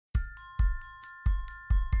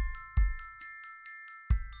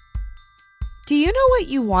Do you know what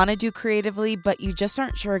you want to do creatively, but you just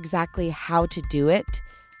aren't sure exactly how to do it?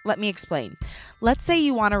 Let me explain. Let's say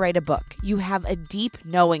you want to write a book. You have a deep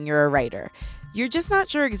knowing you're a writer. You're just not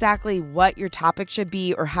sure exactly what your topic should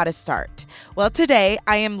be or how to start. Well, today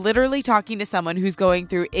I am literally talking to someone who's going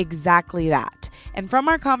through exactly that. And from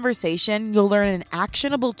our conversation, you'll learn an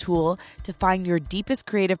actionable tool to find your deepest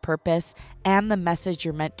creative purpose and the message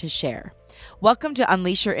you're meant to share. Welcome to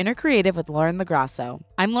Unleash Your Inner Creative with Lauren LaGrasso.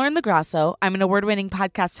 I'm Lauren LaGrasso. I'm an award-winning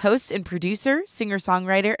podcast host and producer,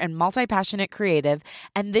 singer-songwriter, and multi-passionate creative.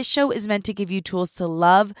 And this show is meant to give you tools to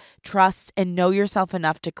love, trust, and know yourself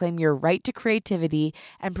enough to claim your right to creativity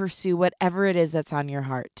and pursue whatever it is that's on your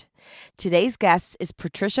heart. Today's guest is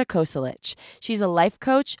Patricia Kosilych. She's a life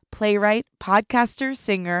coach, playwright, podcaster,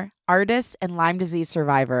 singer, artist, and Lyme disease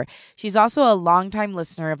survivor. She's also a longtime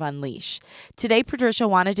listener of Unleash. Today, Patricia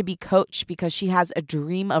wanted to be coached because she has a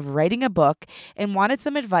dream of writing a book and wanted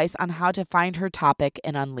some advice on how to find her topic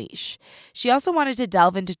in Unleash. She also wanted to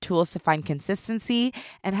delve into tools to find consistency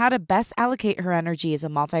and how to best allocate her energy as a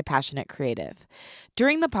multi-passionate creative.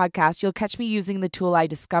 During the podcast, you'll catch me using the tool I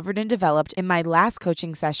discovered and developed in my last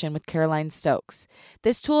coaching session with Caroline Stokes.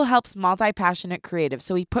 This tool helps multi-passionate creatives,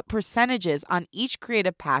 so we put percentages on each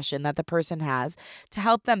creative passion that the person has to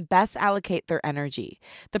help them best allocate their energy.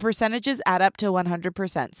 The percentages add up to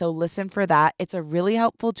 100%, so listen for that. It's a really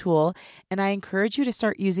helpful tool, and I encourage you to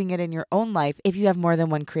start using it in your own life if you have more than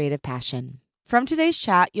one creative passion. From today's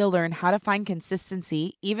chat, you'll learn how to find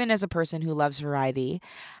consistency, even as a person who loves variety,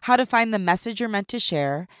 how to find the message you're meant to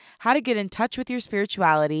share, how to get in touch with your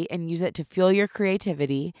spirituality and use it to fuel your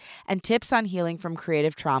creativity, and tips on healing from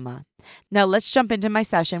creative trauma. Now let's jump into my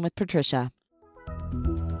session with Patricia.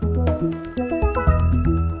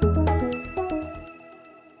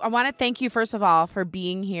 I want to thank you, first of all, for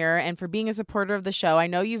being here and for being a supporter of the show. I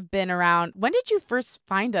know you've been around. When did you first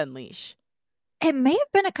find Unleash? It may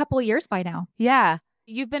have been a couple of years by now. Yeah.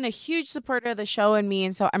 You've been a huge supporter of the show and me,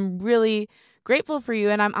 and so I'm really grateful for you,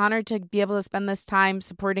 and I'm honored to be able to spend this time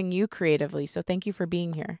supporting you creatively. So thank you for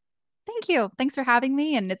being here. Thank you. Thanks for having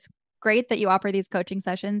me, and it's great that you offer these coaching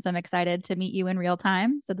sessions. I'm excited to meet you in real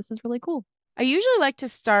time, so this is really cool. I usually like to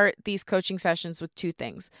start these coaching sessions with two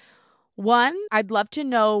things. One, I'd love to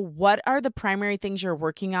know what are the primary things you're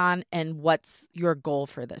working on and what's your goal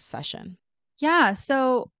for this session? Yeah,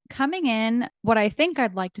 so coming in, what I think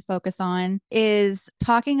I'd like to focus on is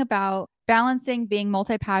talking about balancing being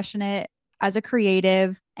multi-passionate as a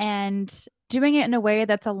creative and doing it in a way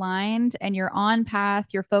that's aligned and you're on path,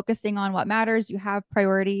 you're focusing on what matters, you have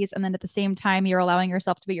priorities, and then at the same time, you're allowing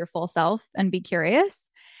yourself to be your full self and be curious.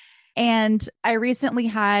 And I recently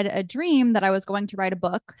had a dream that I was going to write a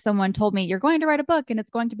book. Someone told me, you're going to write a book and it's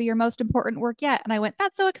going to be your most important work yet. And I went,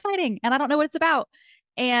 that's so exciting. And I don't know what it's about.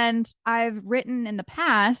 And I've written in the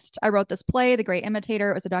past, I wrote this play, The Great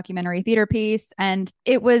Imitator. It was a documentary theater piece, and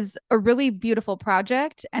it was a really beautiful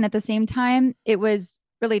project. And at the same time, it was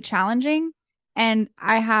really challenging. And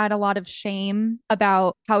I had a lot of shame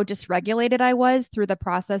about how dysregulated I was through the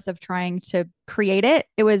process of trying to create it.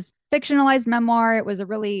 It was fictionalized memoir. It was a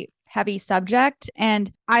really heavy subject.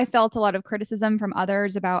 And I felt a lot of criticism from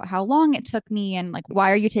others about how long it took me and like, why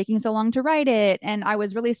are you taking so long to write it? And I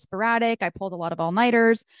was really sporadic. I pulled a lot of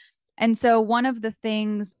all-nighters. And so one of the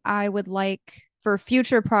things I would like for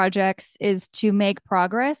future projects is to make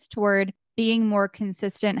progress toward being more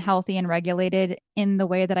consistent, healthy, and regulated in the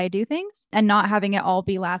way that I do things and not having it all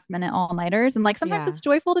be last minute all-nighters. And like sometimes it's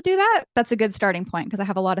joyful to do that. That's a good starting point because I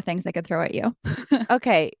have a lot of things I could throw at you.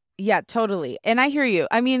 Okay. Yeah, totally. And I hear you.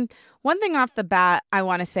 I mean, one thing off the bat I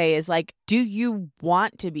want to say is like, do you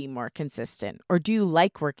want to be more consistent or do you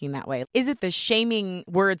like working that way? Is it the shaming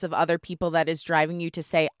words of other people that is driving you to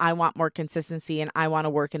say, I want more consistency and I want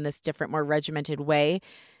to work in this different, more regimented way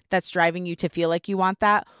that's driving you to feel like you want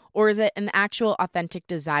that? Or is it an actual authentic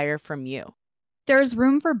desire from you? There's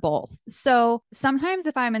room for both. So sometimes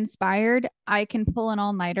if I'm inspired, I can pull an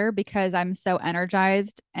all-nighter because I'm so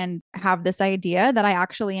energized and have this idea that I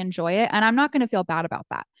actually enjoy it. And I'm not going to feel bad about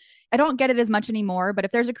that. I don't get it as much anymore, but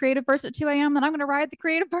if there's a creative burst at 2 a.m., then I'm going to ride the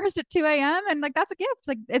creative burst at 2 a.m. And like, that's a gift.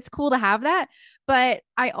 Like, it's cool to have that. But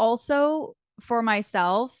I also, for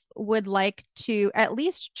myself, would like to at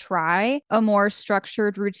least try a more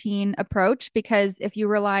structured routine approach, because if you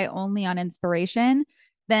rely only on inspiration,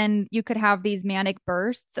 then you could have these manic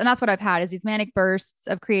bursts. And that's what I've had, is these manic bursts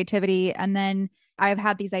of creativity. And then I've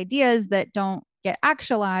had these ideas that don't get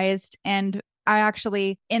actualized. And I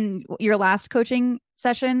actually, in your last coaching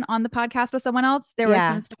session on the podcast with someone else, there was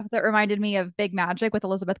some stuff that reminded me of Big Magic with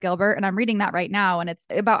Elizabeth Gilbert. And I'm reading that right now. And it's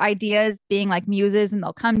about ideas being like muses and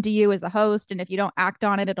they'll come to you as the host. And if you don't act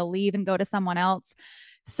on it, it'll leave and go to someone else.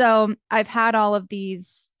 So I've had all of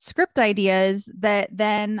these script ideas that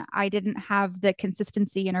then I didn't have the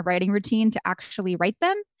consistency in a writing routine to actually write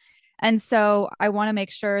them. And so I want to make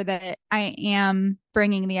sure that I am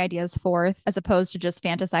bringing the ideas forth as opposed to just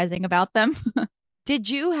fantasizing about them. Did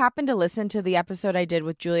you happen to listen to the episode I did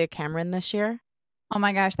with Julia Cameron this year? Oh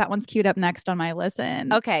my gosh, that one's queued up next on my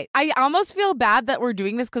listen. Okay. I almost feel bad that we're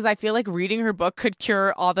doing this because I feel like reading her book could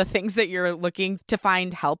cure all the things that you're looking to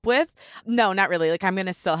find help with. No, not really. Like, I'm going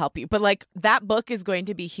to still help you. But like, that book is going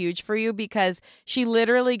to be huge for you because she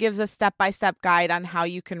literally gives a step-by-step guide on how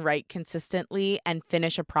you can write consistently and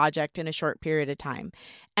finish a project in a short period of time.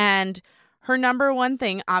 And her number one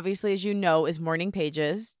thing, obviously, as you know, is morning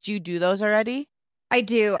pages. Do you do those already? I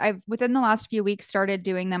do. I've within the last few weeks started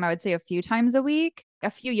doing them, I would say a few times a week. A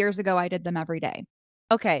few years ago, I did them every day.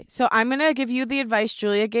 Okay, so I'm going to give you the advice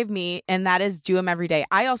Julia gave me, and that is do them every day.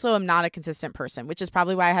 I also am not a consistent person, which is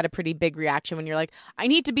probably why I had a pretty big reaction when you're like, I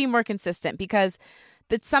need to be more consistent, because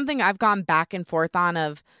that's something I've gone back and forth on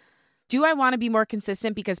of, do I want to be more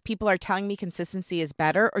consistent because people are telling me consistency is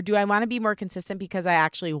better, or do I want to be more consistent because I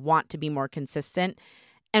actually want to be more consistent?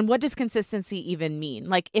 And what does consistency even mean?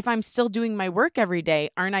 Like, if I'm still doing my work every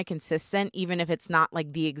day, aren't I consistent, even if it's not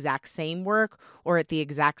like the exact same work or at the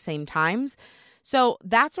exact same times? So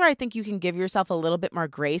that's where I think you can give yourself a little bit more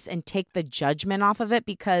grace and take the judgment off of it,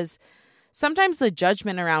 because sometimes the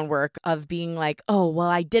judgment around work of being like, oh, well,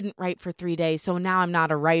 I didn't write for 3 days, so now I'm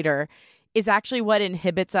not a writer, is actually what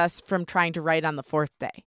inhibits us from trying to write on the 4th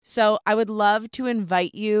day. So I would love to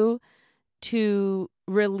invite you to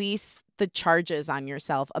release the charges on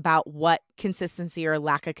yourself about what consistency or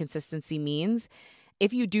lack of consistency means.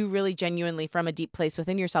 If you do really genuinely from a deep place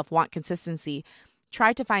within yourself want consistency,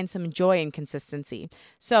 try to find some joy in consistency.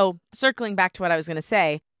 So circling back to what I was going to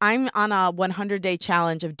say, I'm on a 100-day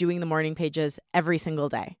challenge of doing the morning pages every single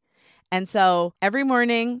day. And so every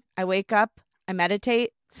morning I wake up, I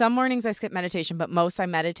meditate. Some mornings I skip meditation, but most I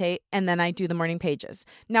meditate, and then I do the morning pages.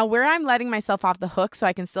 Now, where I'm letting myself off the hook so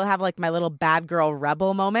I can still have like my little bad girl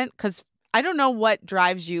rebel moment, because I don't know what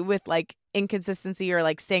drives you with like inconsistency or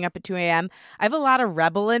like staying up at 2 a.m. I have a lot of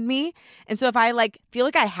rebel in me. And so if I like feel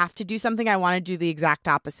like I have to do something, I want to do the exact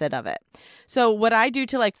opposite of it. So what I do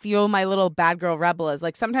to like fuel my little bad girl rebel is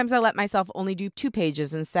like sometimes I let myself only do 2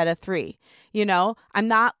 pages instead of 3. You know, I'm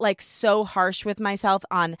not like so harsh with myself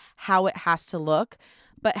on how it has to look.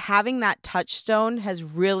 But having that touchstone has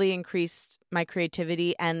really increased my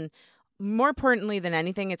creativity. And more importantly than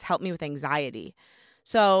anything, it's helped me with anxiety.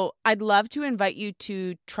 So I'd love to invite you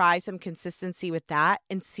to try some consistency with that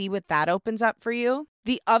and see what that opens up for you.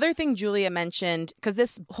 The other thing Julia mentioned, because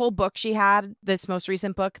this whole book she had, this most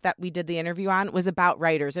recent book that we did the interview on, was about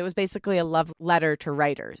writers. It was basically a love letter to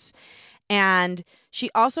writers. And she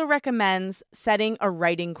also recommends setting a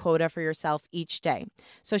writing quota for yourself each day.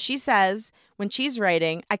 So she says when she's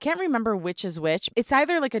writing, I can't remember which is which. It's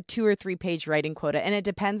either like a 2 or 3 page writing quota. And it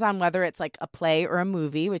depends on whether it's like a play or a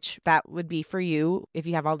movie, which that would be for you if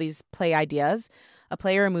you have all these play ideas, a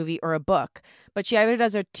play or a movie or a book. But she either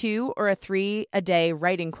does a 2 or a 3 a day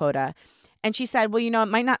writing quota. And she said, well, you know, it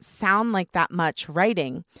might not sound like that much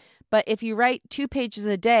writing, but if you write 2 pages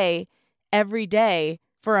a day every day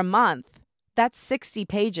for a month, that's 60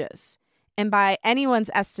 pages. And by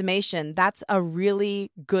anyone's estimation, that's a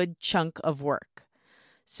really good chunk of work.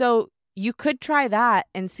 So you could try that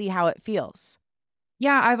and see how it feels.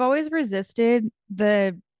 Yeah, I've always resisted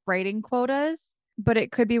the writing quotas, but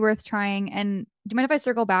it could be worth trying. And do you mind if I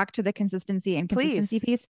circle back to the consistency and consistency Please.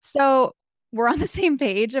 piece? So we're on the same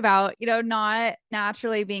page about, not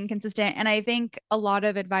naturally being consistent. And I think a lot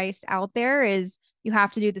of advice out there is you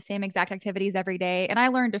have to do the same exact activities every day. And I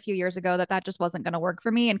learned a few years ago that that just wasn't going to work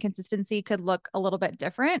for me, and consistency could look a little bit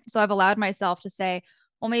different. So I've allowed myself to say,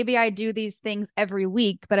 well, maybe I do these things every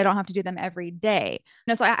week, but I don't have to do them every day.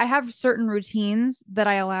 So I have certain routines that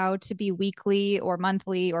I allow to be weekly or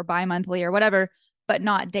monthly or bi-monthly or whatever, but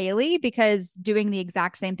not daily, because doing the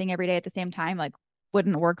exact same thing every day at the same time, like,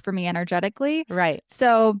 wouldn't work for me energetically. Right.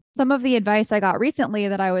 So some of the advice I got recently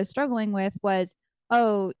that I was struggling with was,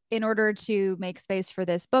 oh, in order to make space for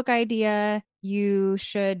this book idea, you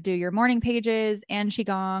should do your morning pages and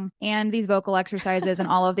Qigong and these vocal exercises and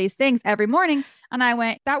all of these things every morning. And I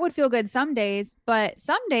went, that would feel good some days, but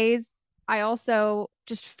some days I also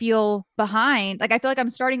just feel behind. Like I feel like I'm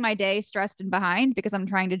starting my day stressed and behind because I'm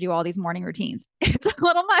trying to do all these morning routines. It's a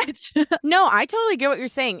little much. No, I totally get what you're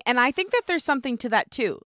saying. And I think that there's something to that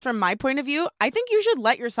too. From my point of view, I think you should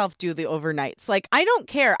let yourself do the overnights. Like, I don't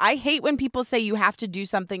care. I hate when people say you have to do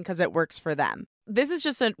something because it works for them. This is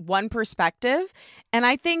just one perspective. And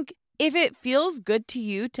I think if it feels good to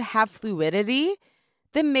you to have fluidity,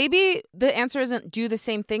 then maybe the answer isn't do the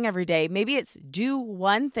same thing every day. Maybe it's do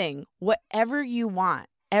one thing, whatever you want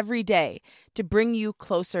every day to bring you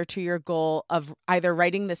closer to your goal of either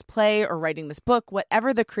writing this play or writing this book,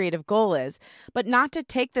 whatever the creative goal is, but not to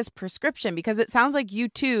take this prescription, because it sounds like you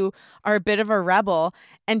too are a bit of a rebel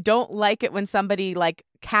and don't like it when somebody like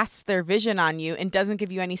casts their vision on you and doesn't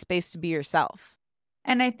give you any space to be yourself.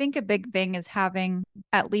 And I think a big thing is having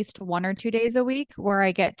at least 1 or 2 days a week where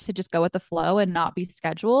I get to just go with the flow and not be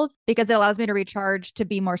scheduled, because it allows me to recharge to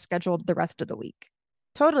be more scheduled the rest of the week.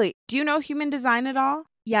 Totally. Do you know human design at all?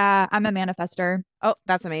 Yeah, I'm a manifester. Oh,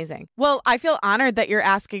 that's amazing. Well, I feel honored that you're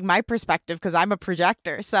asking my perspective because I'm a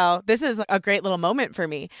projector. So this is a great little moment for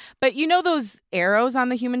me. But you know those arrows on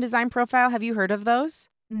the human design profile? Have you heard of those?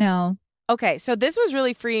 No. Okay, so this was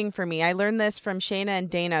really freeing for me. I learned this from Shayna and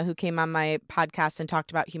Dana, who came on my podcast and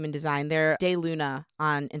talked about human design. They're Day Luna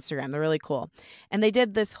on Instagram. They're really cool. And they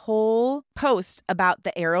did this whole post about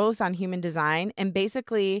the arrows on human design. And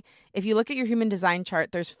basically, if you look at your human design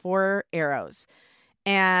chart, there's 4 arrows.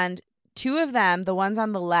 And 2 of them, the ones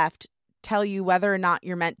on the left, tell you whether or not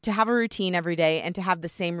you're meant to have a routine every day and to have the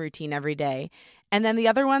same routine every day. And then the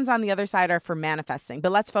other ones on the other side are for manifesting.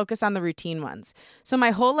 But let's focus on the routine ones. So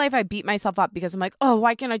my whole life, I beat myself up because I'm like, oh,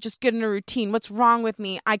 why can't I just get in a routine? What's wrong with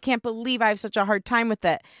me? I can't believe I have such a hard time with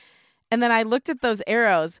it. And then I looked at those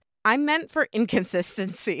arrows. I'm meant for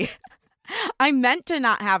inconsistency. I'm meant to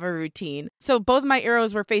not have a routine. So both my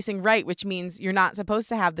arrows were facing right, which means you're not supposed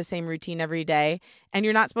to have the same routine every day. And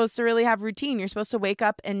you're not supposed to really have routine. You're supposed to wake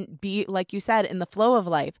up and be, like you said, in the flow of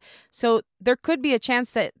life. So there could be a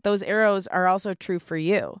chance that those arrows are also true for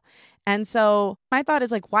you. And so my thought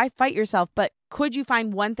is like, why fight yourself? But could you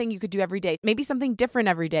find one thing you could do every day? Maybe something different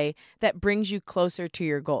every day that brings you closer to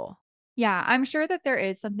your goal. Yeah, I'm sure that there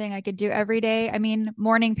is something I could do every day. I mean,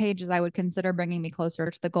 morning pages I would consider bringing me closer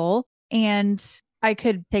to the goal. And I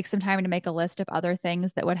could take some time to make a list of other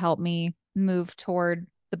things that would help me move toward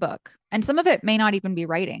the book. And some of it may not even be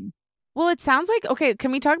writing. Well, it sounds like, okay,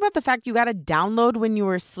 can we talk about the fact you got to download when you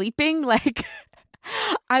were sleeping? Like,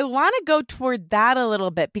 I want to go toward that a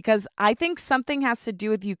little bit because I think something has to do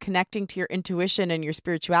with you connecting to your intuition and your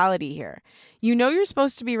spirituality here. You know you're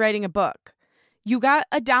supposed to be writing a book. You got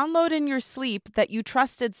a download in your sleep that you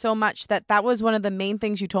trusted so much that that was one of the main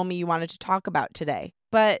things you told me you wanted to talk about today.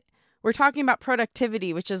 But we're talking about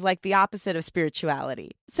productivity, which is like the opposite of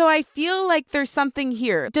spirituality. So I feel like there's something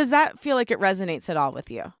here. Does that feel like it resonates at all with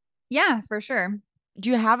you? Yeah, for sure. Do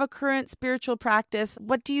you have a current spiritual practice?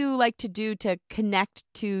 What do you like to do to connect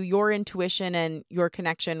to your intuition and your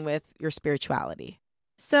connection with your spirituality?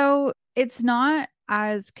 So it's not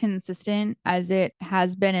as consistent as it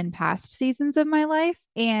has been in past seasons of my life.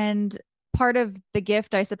 And part of the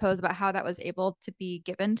gift, I suppose, about how that was able to be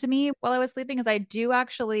given to me while I was sleeping is I do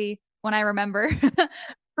actually, when I remember,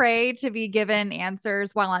 pray to be given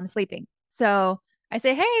answers while I'm sleeping. So I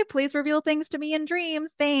say, hey, please reveal things to me in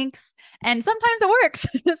dreams. Thanks. And sometimes it works.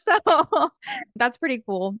 So that's pretty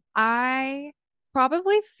cool. I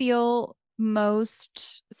probably feel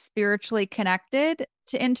most spiritually connected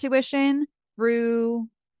to intuition through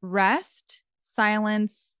rest,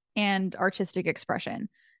 silence, and artistic expression.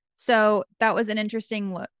 So that was an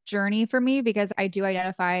interesting journey for me because I do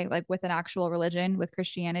identify like with an actual religion, with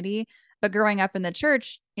Christianity. But growing up in the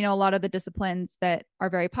church, you know, a lot of the disciplines that are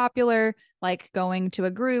very popular, like going to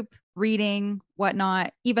a group, reading,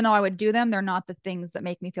 whatnot, even though I would do them, they're not the things that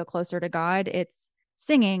make me feel closer to God. It's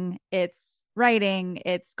singing, it's writing,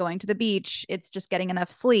 it's going to the beach, it's just getting enough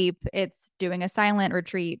sleep, it's doing a silent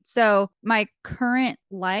retreat. So my current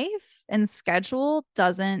life and schedule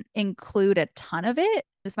doesn't include a ton of it.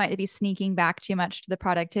 This might be sneaking back too much to the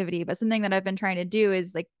productivity, but something that I've been trying to do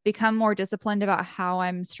is like become more disciplined about how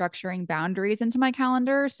I'm structuring boundaries into my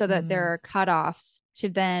calendar so that there are cutoffs to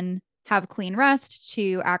then have clean rest,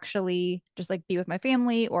 to actually just like be with my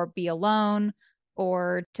family or be alone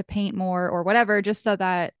or to paint more or whatever, just so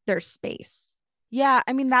that there's space. Yeah,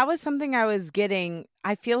 I mean, that was something I was getting.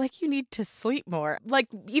 I feel like you need to sleep more. Like,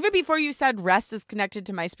 even before you said rest is connected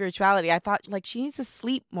to my spirituality, I thought, like, she needs to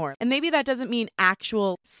sleep more. And maybe that doesn't mean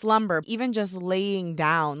actual slumber, even just laying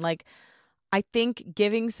down. Like, I think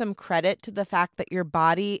giving some credit to the fact that your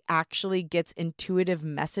body actually gets intuitive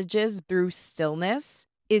messages through stillness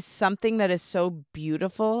is something that is so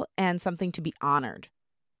beautiful and something to be honored.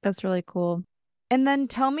 That's really cool. And then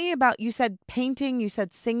tell me about, you said painting, you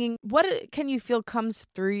said singing. What can you feel comes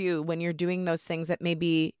through you when you're doing those things that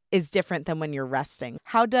maybe is different than when you're resting?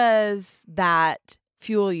 How does that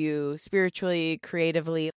fuel you spiritually,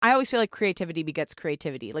 creatively? I always feel like creativity begets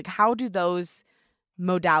creativity. Like, how do those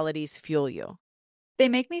modalities fuel you? They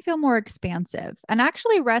make me feel more expansive. And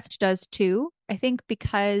actually, rest does too. I think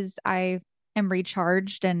because I am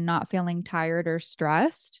recharged and not feeling tired or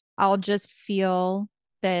stressed, I'll just feel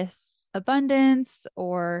this abundance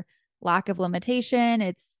or lack of limitation.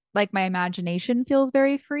 It's like my imagination feels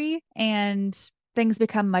very free and things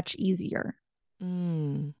become much easier.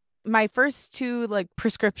 Mm. My first two like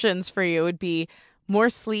prescriptions for you would be more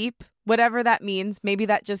sleep, whatever that means. Maybe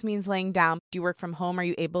that just means laying down. Do you work from home? Are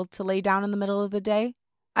you able to lay down in the middle of the day?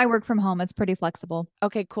 I work from home. It's pretty flexible.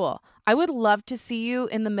 Okay, cool. I would love to see you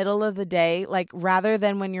in the middle of the day, like rather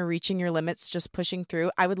than when you're reaching your limits, just pushing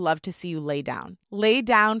through. I would love to see you lay down. Lay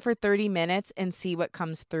down for 30 minutes and see what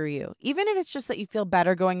comes through you. Even if it's just that you feel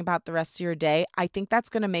better going about the rest of your day, I think that's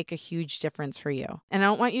going to make a huge difference for you. And I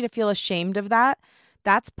don't want you to feel ashamed of that.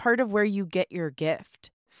 That's part of where you get your gift.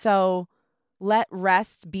 So let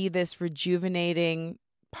rest be this rejuvenating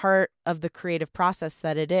part of the creative process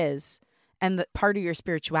that it is, and the part of your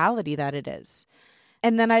spirituality that it is.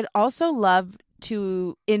 And then I'd also love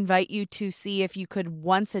to invite you to see if you could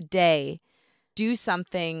once a day do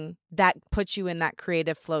something that puts you in that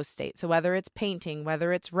creative flow state. So whether it's painting,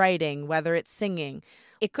 whether it's writing, whether it's singing,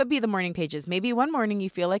 it could be the morning pages. Maybe one morning you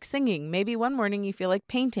feel like singing. Maybe one morning you feel like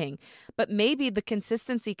painting. But maybe the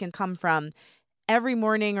consistency can come from every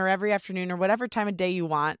morning or every afternoon or whatever time of day you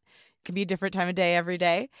want. Can be a different time of day every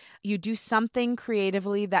day. You do something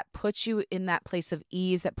creatively that puts you in that place of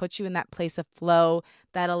ease, that puts you in that place of flow,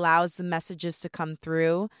 that allows the messages to come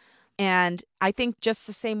through. And I think just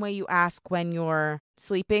the same way you ask when you're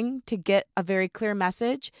sleeping to get a very clear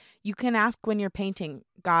message, you can ask when you're painting,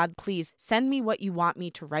 God, please send me what you want me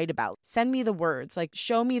to write about. Send me the words, like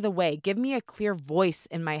show me the way. Give me a clear voice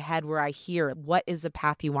in my head where I hear what is the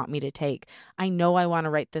path you want me to take. I know I want to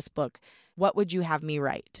write this book. What would you have me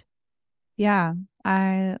write? Yeah,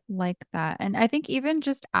 I like that. And I think even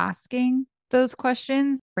just asking those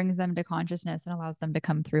questions brings them to consciousness and allows them to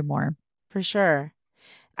come through more. For sure.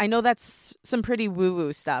 I know that's some pretty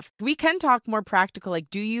woo-woo stuff. We can talk more practical. Like,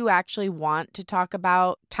 do you actually want to talk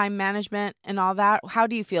about time management and all that? How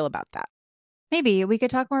do you feel about that? Maybe we could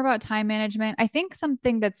talk more about time management. I think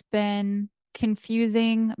something that's been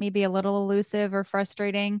confusing, maybe a little elusive or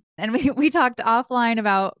frustrating. And we talked offline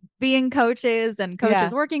about being coaches and Yeah.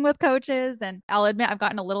 coaches working with coaches. And I'll admit I've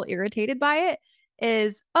gotten a little irritated by it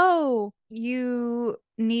is, oh, you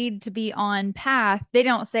need to be on path. They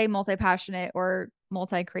don't say multi-passionate or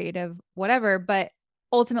multi-creative, whatever, but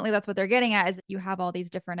ultimately that's what they're getting at is that you have all these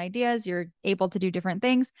different ideas, you're able to do different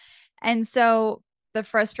things. And so the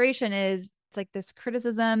frustration is it's like this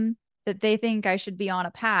criticism that they think I should be on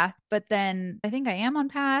a path, but then I think I am on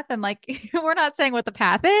path. And like, we're not saying what the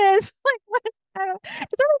path is. Like, what? Does that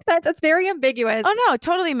make sense? It's very ambiguous. Oh, no, it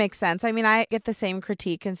totally makes sense. I mean, I get the same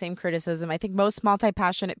critique and same criticism. I think most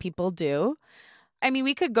multi-passionate people do. I mean,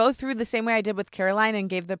 we could go through the same way I did with Caroline and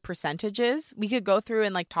gave the percentages. We could go through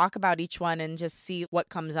and like talk about each one and just see what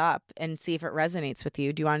comes up and see if it resonates with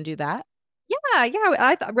you. Do you want to do that?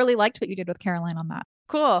 Yeah. Really liked what you did with Caroline on that.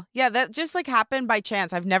 Cool. Yeah, that just like happened by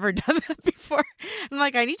chance. I've never done that before. I'm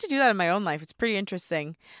like, I need to do that in my own life. It's pretty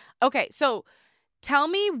interesting. Okay, so tell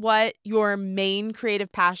me what your main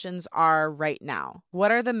creative passions are right now.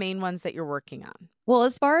 What are the main ones that you're working on? Well,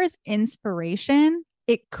 as far as inspiration,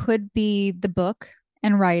 it could be the book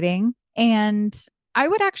and writing. And I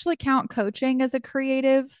would actually count coaching as a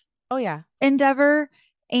creative Oh, yeah. endeavor.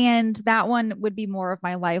 And that one would be more of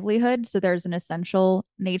my livelihood. So there's an essential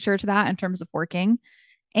nature to that in terms of working.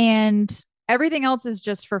 And everything else is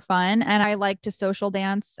just for fun. And I like to social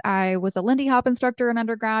dance. I was a Lindy Hop instructor in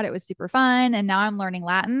undergrad. It was super fun. And now I'm learning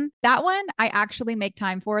Latin. That one I actually make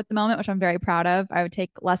time for at the moment, which I'm very proud of. I would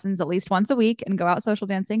take lessons at least once a week and go out social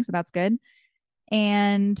dancing. So that's good.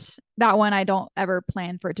 And that one, I don't ever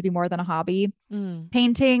plan for it to be more than a hobby.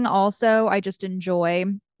 Painting, also, I just enjoy,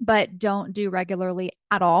 but don't do regularly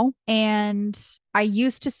at all. And I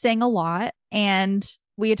used to sing a lot. And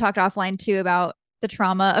we had talked offline too about the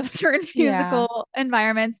trauma of certain musical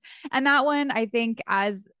environments. And that one, I think,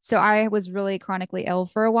 so I was really chronically ill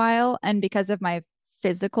for a while. And because of my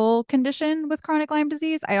physical condition with chronic Lyme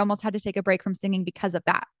disease, I almost had to take a break from singing because of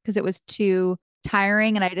that, because it was too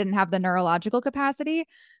tiring and I didn't have the neurological capacity.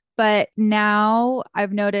 But now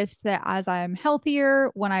I've noticed that as I'm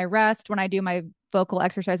healthier, when I rest, when I do my vocal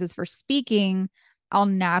exercises for speaking, I'll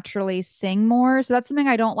naturally sing more. So that's something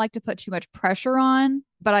I don't like to put too much pressure on,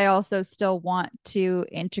 but I also still want to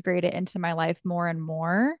integrate it into my life more and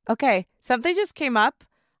more. Okay, something just came up.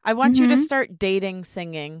 I want you to start dating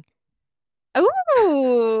singing.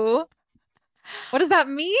 Ooh. What does that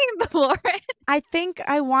mean, Lauren? I think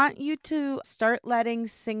I want you to start letting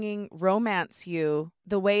singing romance you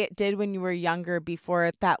the way it did when you were younger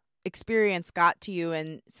before that experience got to you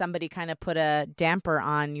and somebody kind of put a damper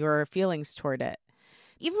on your feelings toward it.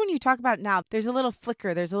 Even when you talk about it now, there's a little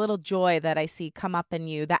flicker, there's a little joy that I see come up in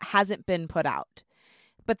you that hasn't been put out.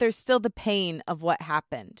 But there's still the pain of what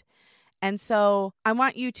happened. And so I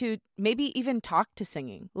want you to maybe even talk to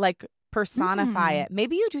singing, like personify it.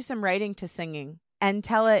 Maybe you do some writing to singing and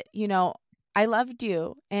tell it, I loved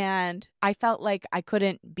you and I felt like I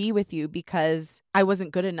couldn't be with you because I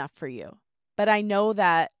wasn't good enough for you. But I know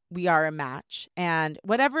that we are a match, and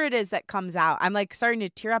whatever it is that comes out, I'm like starting to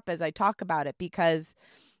tear up as I talk about it because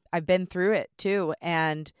I've been through it too.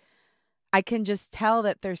 And I can just tell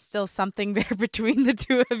that there's still something there between the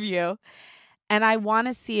two of you. And I want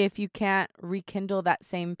to see if you can't rekindle that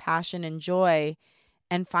same passion and joy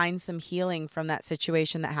and find some healing from that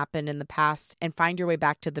situation that happened in the past and find your way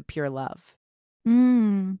back to the pure love.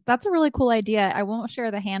 That's a really cool idea. I won't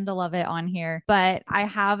share the handle of it on here, but I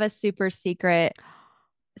have a super secret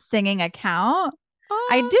singing account.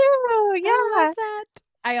 I Oh, do. I Yeah. love that.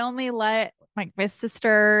 I only let like my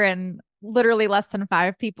sister and literally less than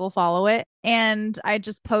 5 people follow it. And I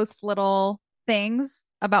just post little things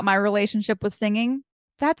about my relationship with singing.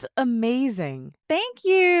 That's amazing. Thank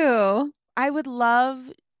you. I would love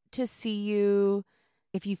to see you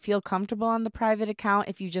if you feel comfortable on the private account,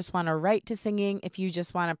 if you just want to write to singing, if you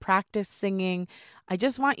just want to practice singing. I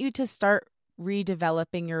just want you to start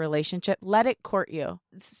redeveloping your relationship. Let it court you.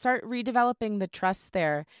 Start redeveloping the trust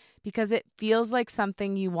there because it feels like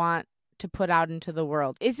something you want to put out into the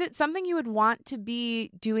world. Is it something you would want to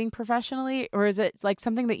be doing professionally, or is it like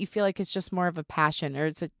something that you feel like is just more of a passion, or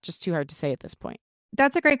is it just too hard to say at this point?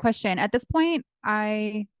 That's a great question. At this point,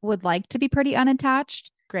 I would like to be pretty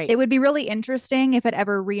unattached. Great. It would be really interesting if it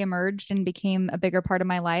ever reemerged and became a bigger part of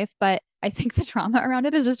my life. But I think the trauma around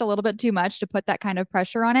it is just a little bit too much to put that kind of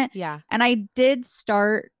pressure on it. Yeah. And I did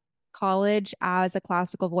start college as a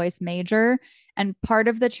classical voice major. And part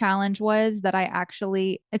of the challenge was that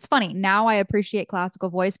it's funny, now I appreciate classical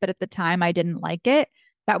voice, but at the time I didn't like it.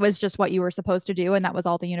 That was just what you were supposed to do. And that was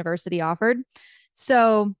all the university offered.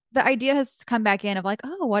 So the idea has come back in of like,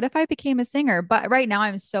 oh, what if I became a singer? But right now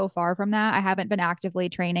I'm so far from that. I haven't been actively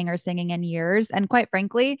training or singing in years. And quite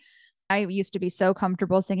frankly, I used to be so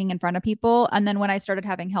comfortable singing in front of people. And then when I started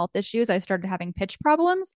having health issues, I started having pitch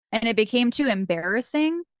problems and it became too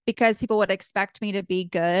embarrassing because people would expect me to be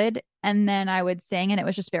good. And then I would sing and it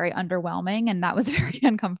was just very underwhelming. And that was very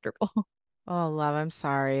uncomfortable. Oh, love, I'm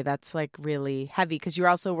sorry. That's like really heavy because you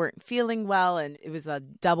also weren't feeling well and it was a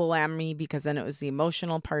double whammy because then it was the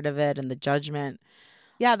emotional part of it and the judgment.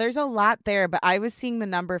 Yeah, there's a lot there, but I was seeing the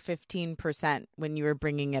number 15% when you were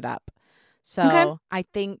bringing it up. Okay. So I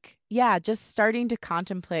think, yeah, just starting to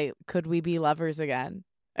contemplate, could we be lovers again?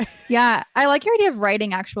 Yeah. I like your idea of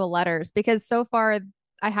writing actual letters because so far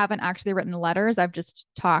I haven't actually written letters. I've just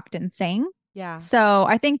talked and sang. Yeah, So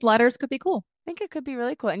I think letters could be cool. I think it could be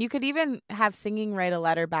really cool. And you could even have singing write a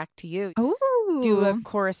letter back to you, do a Ooh.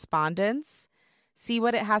 correspondence, see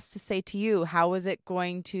what it has to say to you. How is it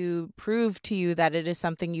going to prove to you that it is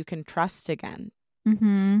something you can trust again?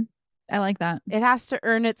 Mm-hmm. I like that. It has to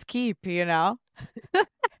earn its keep. Can't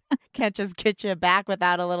just get you back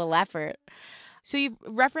without a little effort. So you've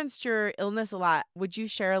referenced your illness a lot. Would you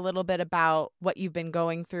share a little bit about what you've been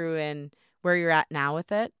going through and where you're at now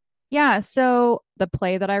with it? Yeah. So the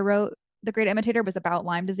play that I wrote, The Great Imitator, was about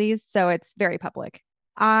Lyme disease. So it's very public.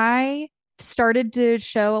 I started to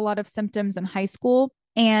show a lot of symptoms in high school,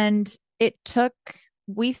 and it took,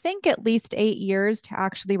 we think, at least 8 years to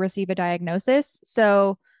actually receive a diagnosis.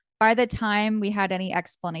 So by the time we had any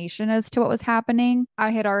explanation as to what was happening,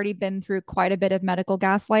 I had already been through quite a bit of medical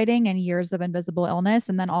gaslighting and years of invisible illness,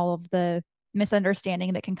 and then all of the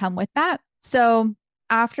misunderstanding that can come with that. So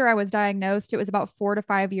after I was diagnosed, it was about 4 to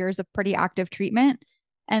 5 years of pretty active treatment.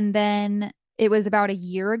 And then it was about a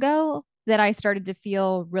year ago that I started to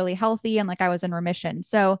feel really healthy and like I was in remission.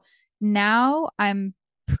 So now I'm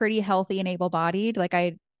pretty healthy and able bodied. Like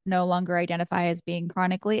I no longer identify as being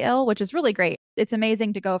chronically ill, which is really great. It's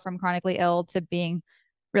amazing to go from chronically ill to being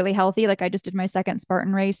really healthy. Like I just did my second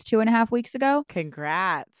Spartan race 2.5 weeks ago.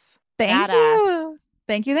 Congrats. Thank Badass. you.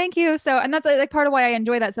 Thank you. Thank you. So, and that's like part of why I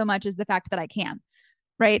enjoy that so much is the fact that I can.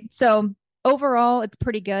 Right. So overall, it's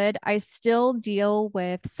pretty good. I still deal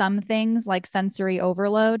with some things like sensory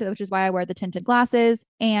overload, which is why I wear the tinted glasses.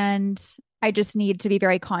 And I just need to be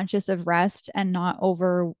very conscious of rest and not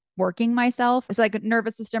overworking myself. So, like,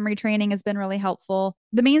 nervous system retraining has been really helpful.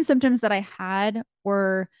 The main symptoms that I had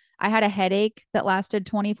were I had a headache that lasted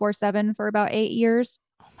 24/7 for about 8 years.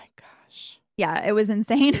 Oh my gosh. Yeah, it was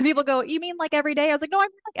insane. People go, "You mean like every day?" I was like, "No, I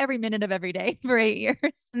mean like every minute of every day for 8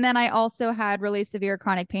 years." And then I also had really severe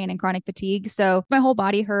chronic pain and chronic fatigue. So my whole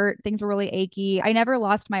body hurt. Things were really achy. I never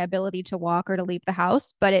lost my ability to walk or to leave the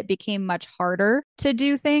house, but it became much harder to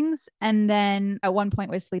do things. And then at one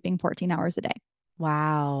point was sleeping 14 hours a day.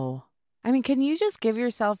 Wow. I mean, can you just give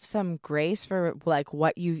yourself some grace for like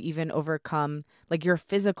what you've even overcome, like your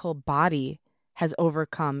physical body has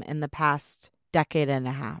overcome in the past decade and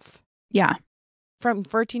a half? Yeah. From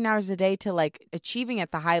 14 hours a day to like achieving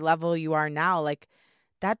at the high level you are now, like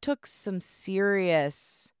that took some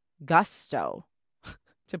serious gusto,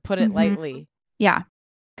 to put it Mhm. lightly. Yeah.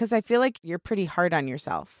 Because I feel like you're pretty hard on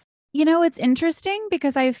yourself. It's interesting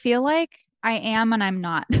because I feel like I am and I'm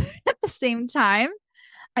not at the same time.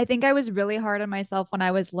 I think I was really hard on myself when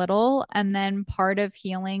I was little. And then part of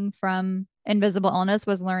healing from invisible illness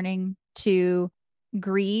was learning to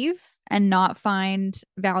grieve and not find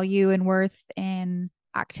value and worth in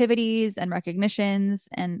activities and recognitions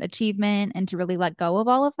and achievement and to really let go of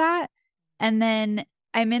all of that. And then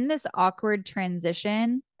I'm in this awkward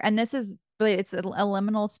transition. And this is really, it's a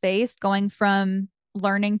liminal space going from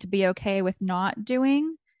learning to be okay with not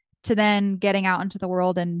doing to then getting out into the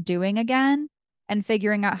world and doing again and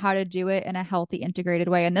figuring out how to do it in a healthy, integrated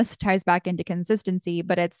way. And this ties back into consistency,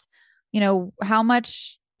 but it's, how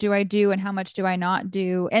much do I do and how much do I not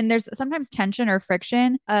do? And there's sometimes tension or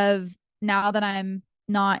friction of now that I'm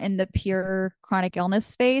not in the pure chronic illness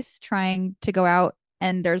space, trying to go out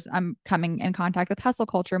and I'm coming in contact with hustle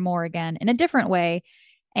culture more again in a different way.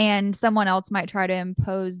 And someone else might try to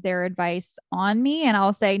impose their advice on me. And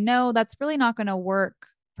I'll say, no, that's really not going to work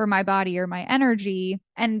for my body or my energy.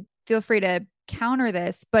 And feel free to counter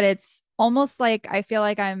this, but it's almost like I feel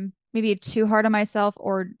like I'm maybe too hard on myself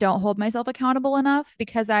or don't hold myself accountable enough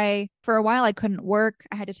because for a while, I couldn't work.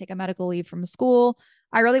 I had to take a medical leave from school.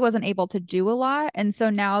 I really wasn't able to do a lot. And so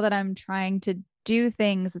now that I'm trying to do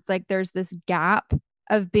things, it's like there's this gap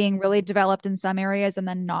of being really developed in some areas and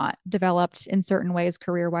then not developed in certain ways,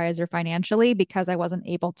 career wise or financially, because I wasn't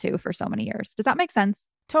able to for so many years. Does that make sense?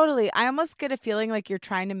 Totally. I almost get a feeling like you're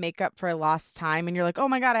trying to make up for lost time and you're like, oh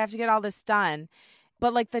my God, I have to get all this done.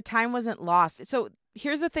 But like the time wasn't lost. So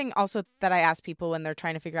here's the thing also that I ask people when they're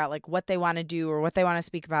trying to figure out like what they want to do or what they want to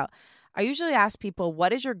speak about. I usually ask people,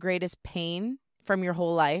 what is your greatest pain from your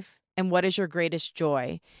whole life? And what is your greatest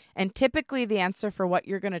joy? And typically the answer for what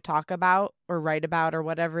you're going to talk about or write about or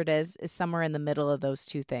whatever it is somewhere in the middle of those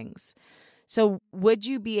two things. So would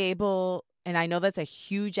you be able, and I know that's a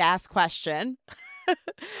huge ass question,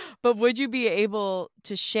 but would you be able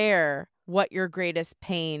to share what your greatest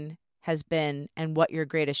pain has been and what your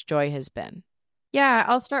greatest joy has been? Yeah,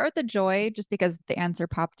 I'll start with the joy just because the answer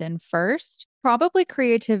popped in first. Probably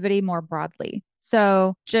creativity more broadly.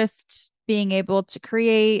 So just being able to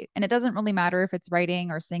create, and it doesn't really matter if it's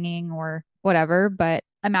writing or singing or whatever, but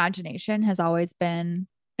imagination has always been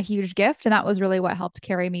a huge gift. And that was really what helped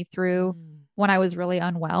carry me through when I was really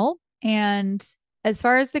unwell. And as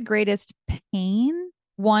far as the greatest pain,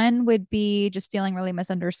 one would be just feeling really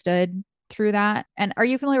misunderstood through that. And are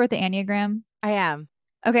you familiar with the Enneagram? I am.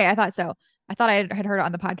 Okay, I thought so. I thought I had heard it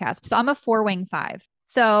on the podcast. So I'm a 4-wing 5.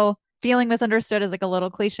 So feeling misunderstood is like a little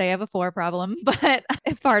cliche of a 4 problem, but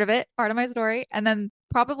it's part of it, part of my story. And then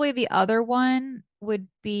probably the other one would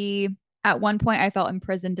be at one point I felt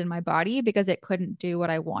imprisoned in my body because it couldn't do what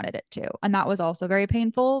I wanted it to. And that was also very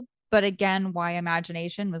painful. But again, why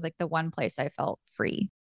imagination was like the one place I felt free.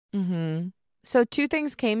 Mm-hmm. So two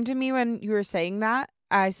things came to me when you were saying that.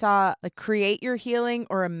 I saw like create your healing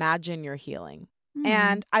or imagine your healing.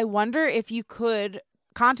 And I wonder if you could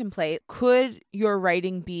contemplate, could your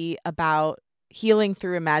writing be about healing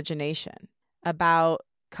through imagination, about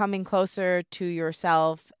coming closer to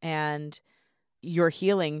yourself and your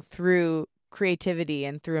healing through creativity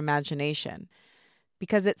and through imagination?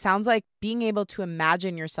 Because it sounds like being able to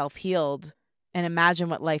imagine yourself healed and imagine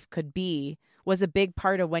what life could be was a big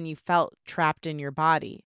part of when you felt trapped in your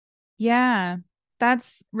body. Yeah,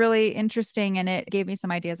 that's really interesting. And it gave me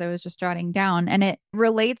some ideas I was just jotting down. And it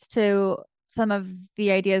relates to some of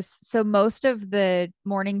the ideas. So most of the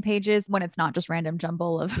morning pages, when it's not just random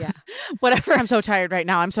jumble of whatever. I'm so tired right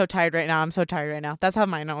now. I'm so tired right now. I'm so tired right now. That's how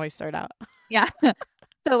mine always start out. Yeah.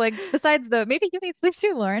 So like besides maybe you need sleep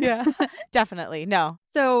too, Lauren. Yeah, definitely. No.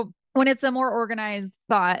 So when it's a more organized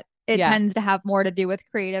thought, it tends to have more to do with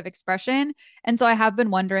creative expression. And so I have been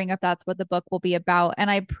wondering if that's what the book will be about. And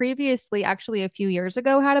I previously, actually a few years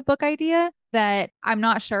ago, had a book idea that I'm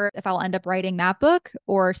not sure if I'll end up writing that book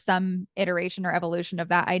or some iteration or evolution of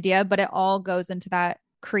that idea, but it all goes into that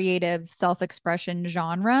creative self-expression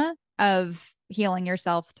genre of healing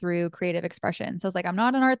yourself through creative expression. So it's like, I'm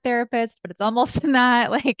not an art therapist, but it's almost in that.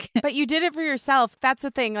 Like, But you did it for yourself. That's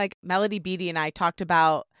the thing. Like Melody Beatty and I talked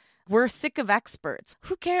about, we're sick of experts.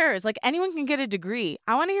 Who cares? Like anyone can get a degree.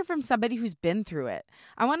 I want to hear from somebody who's been through it.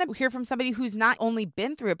 I want to hear from somebody who's not only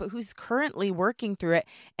been through it, but who's currently working through it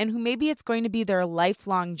and who maybe it's going to be their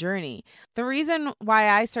lifelong journey. The reason why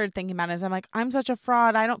I started thinking about it is I'm like, I'm such a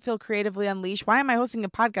fraud. I don't feel creatively unleashed. Why am I hosting a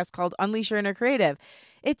podcast called Unleash Your Inner Creative?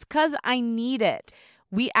 It's because I need it.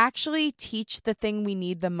 We actually teach the thing we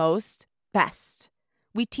need the most best.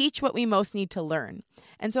 We teach what we most need to learn.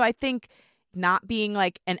 And so I think not being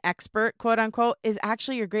like an expert, quote unquote, is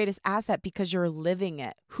actually your greatest asset because you're living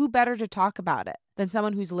it. Who better to talk about it than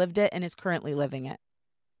someone who's lived it and is currently living it?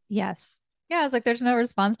 yes. Yeah. It's like, there's no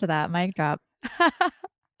response to that. Mic drop.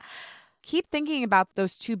 Keep thinking about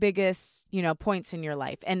those two biggest, points in your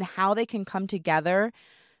life and how they can come together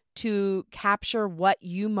to capture what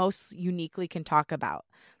you most uniquely can talk about.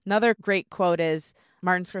 Another great quote is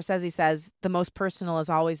Martin Scorsese says, the most personal is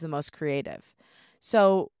always the most creative.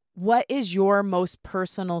 So what is your most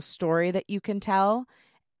personal story that you can tell?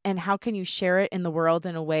 And how can you share it in the world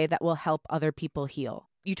in a way that will help other people heal?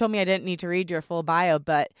 You told me I didn't need to read your full bio,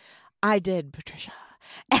 but I did, Patricia.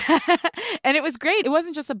 And it was great. It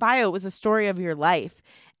wasn't just a bio, it was a story of your life.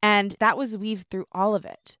 And that was weaved through all of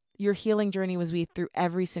it. Your healing journey was weaved through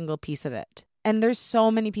every single piece of it. And there's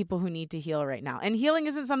so many people who need to heal right now. And healing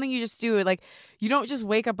isn't something you just do. Like, you don't just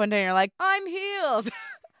wake up one day and you're like, I'm healed.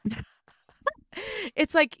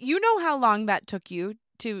 It's like, how long that took you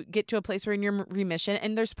to get to a place where you're in remission.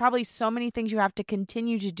 And there's probably so many things you have to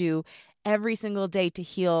continue to do every single day to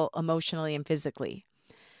heal emotionally and physically.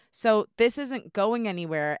 So this isn't going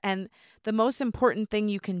anywhere. And the most important thing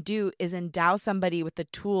you can do is endow somebody with the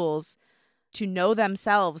tools to know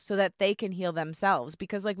themselves so that they can heal themselves.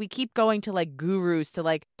 Because we keep going to gurus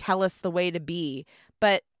to tell us the way to be,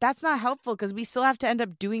 but that's not helpful because we still have to end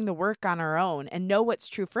up doing the work on our own and know what's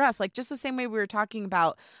true for us. Just the same way we were talking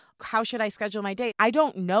about how should I schedule my day? I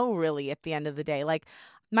don't know really at the end of the day.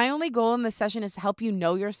 My only goal in this session is to help you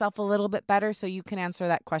know yourself a little bit better so you can answer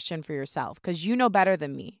that question for yourself because you know better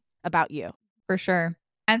than me about you. For sure.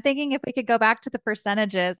 I'm thinking if we could go back to the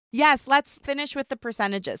percentages. Yes, let's finish with the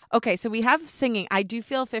percentages. Okay, so we have singing. I do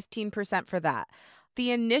feel 15% for that.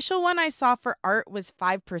 The initial one I saw for art was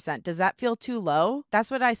 5%. Does that feel too low? That's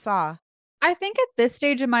what I saw. I think at this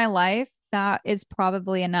stage of my life, that is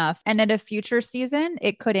probably enough. And at a future season,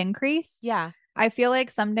 it could increase. Yeah. I feel like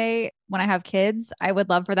someday when I have kids, I would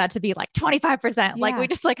love for that to be 25%. Yeah. We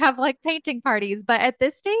just have painting parties. But at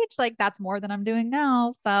this stage, that's more than I'm doing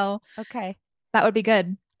now. So okay, that would be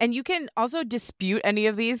good. And you can also dispute any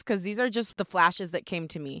of these because these are just the flashes that came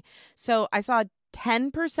to me. So I saw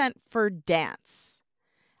 10% for dance.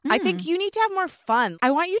 I think you need to have more fun. I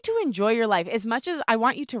want you to enjoy your life. As much as I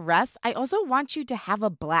want you to rest, I also want you to have a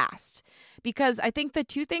blast. Because I think the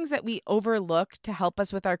two things that we overlook to help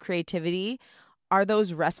us with our creativity are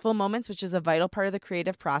those restful moments, which is a vital part of the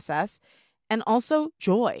creative process, and also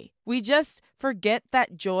joy. We just forget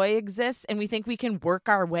that joy exists and we think we can work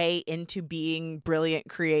our way into being brilliant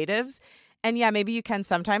creatives. And yeah, maybe you can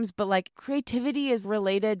sometimes, but creativity is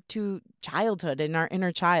related to childhood and our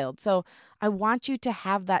inner child. So I want you to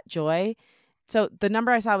have that joy. So the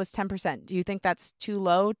number I saw was 10%. Do you think that's too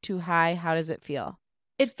low, too high? How does it feel?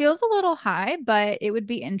 It feels a little high, but it would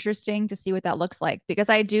be interesting to see what that looks like because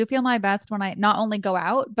I do feel my best when I not only go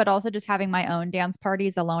out, but also just having my own dance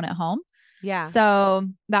parties alone at home. Yeah. So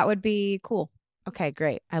that would be cool. Okay,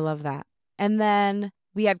 great. I love that. And then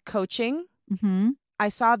we had coaching. Mm-hmm. I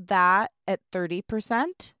saw that at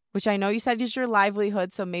 30%, which I know you said is your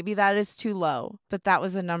livelihood. So maybe that is too low, but that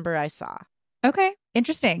was a number I saw. Okay.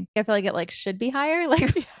 Interesting. I feel like it should be higher,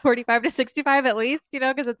 45 to 65 at least,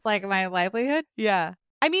 because it's my livelihood. Yeah.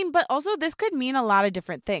 I mean, but also this could mean a lot of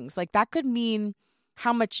different things. That could mean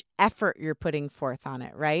how much effort you're putting forth on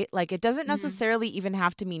it, right? It doesn't necessarily even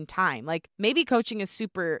have to mean time. Maybe coaching is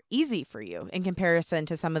super easy for you in comparison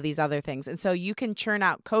to some of these other things. And so you can churn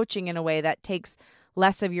out coaching in a way that takes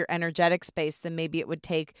less of your energetic space than maybe it would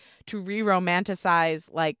take to re-romanticize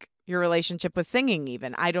your relationship with singing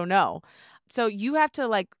even. I don't know. So you have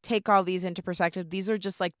to take all these into perspective. These are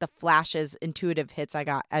just the flashes, intuitive hits I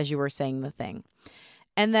got as you were saying the thing.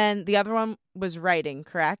 And then the other one was writing,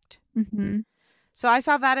 correct? Mm-hmm. So I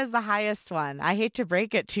saw that as the highest one. I hate to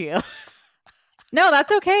break it to you. No,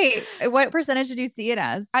 that's okay. What percentage did you see it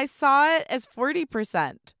as? I saw it as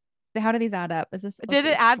 40%. How do these add up? Did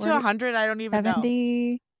it add to 100? I don't even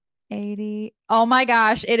 70, know. 80. Oh my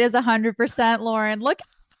gosh, it is 100%, Lauren. Look,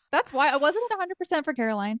 That's why I wasn't at 100% for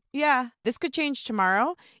Caroline. Yeah, this could change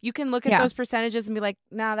tomorrow. You can look at Yeah. those percentages and be like,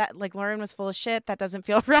 nah, that like Lauren was full of shit. That doesn't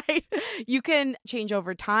feel right. You can change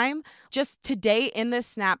over time. Just today in this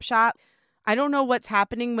snapshot, I don't know what's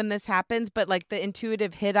happening when this happens, but like the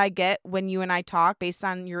intuitive hit I get when you and I talk based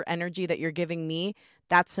on your energy that you're giving me,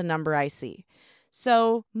 that's the number I see.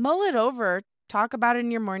 So mull it over, talk about it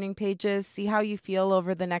in your morning pages, see how you feel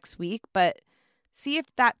over the next week, but see if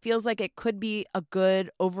that feels like it could be a good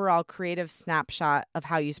overall creative snapshot of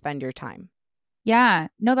how you spend your time. Yeah.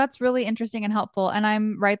 No, that's really interesting and helpful. And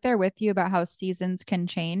I'm right there with you about how seasons can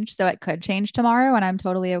change. So it could change tomorrow, and I'm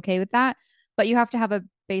totally okay with that. But you have to have a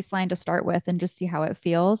baseline to start with and just see how it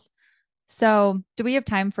feels. So, do we have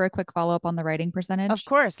time for a quick follow up on the writing Of percentage?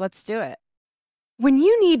 course, let's do it. When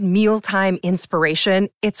you need mealtime inspiration,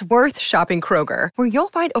 it's worth shopping Kroger, where you'll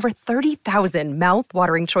find over 30,000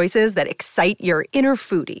 mouthwatering choices that excite your inner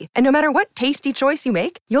foodie. And no matter what tasty choice you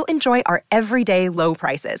make, you'll enjoy our everyday low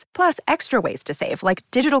prices, plus extra ways to save, like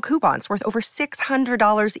digital coupons worth over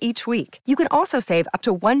 $600 each week. You can also save up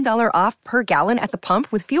to $1 off per gallon at the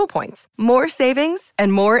pump with fuel points. More savings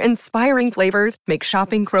and more inspiring flavors make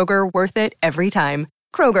shopping Kroger worth it every time.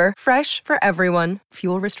 Kroger, fresh for everyone.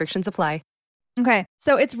 Fuel restrictions apply. Okay.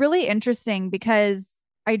 So it's really interesting because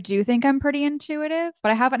I do think I'm pretty intuitive, but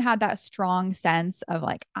I haven't had that strong sense of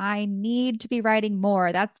like, I need to be writing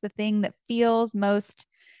more. That's the thing that feels most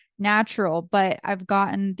natural. But I've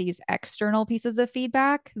gotten these external pieces of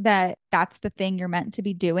feedback that that's the thing you're meant to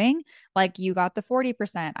be doing. Like you got the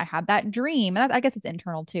 40%. I had that dream. And I guess it's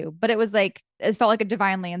internal too, but it was like, it felt like a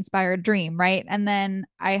divinely inspired dream. Right. And then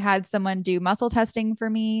I had someone do muscle testing for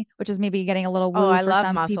me, which is maybe getting a little Oh, woo I for love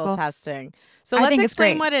some muscle people. testing. So I let's think it's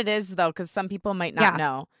explain great. what it is, though, because some people might not Yeah.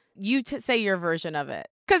 know. You say your version of it.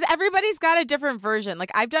 Because everybody's got a different version.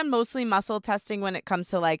 Like I've done mostly muscle testing when it comes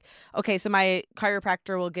to like, okay, so my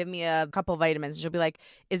chiropractor will give me a couple vitamins. She'll be like,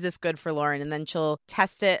 is this good for Lauren? And then she'll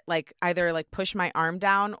test it, like either like push my arm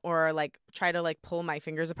down or like try to like pull my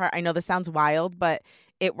fingers apart. I know this sounds wild, but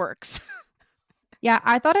it works. Yeah,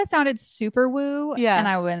 I thought it sounded super woo. Yeah. And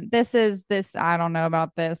I went, I don't know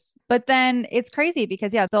about this. But then it's crazy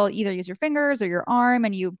because, yeah, they'll either use your fingers or your arm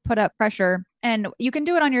and you put up pressure and you can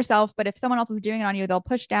do it on yourself. But if someone else is doing it on you, they'll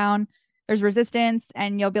push down. There's resistance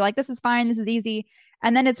and you'll be like, this is fine. This is easy.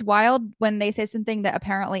 And then it's wild when they say something that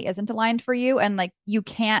apparently isn't aligned for you. And like, you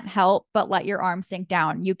can't help but let your arm sink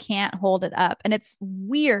down. You can't hold it up. And it's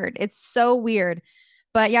weird. It's so weird.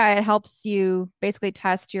 But yeah, it helps you basically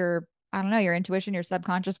test your, I don't know, your intuition, your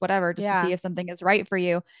subconscious, whatever, just to see if something is right for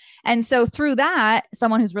you. And so through that,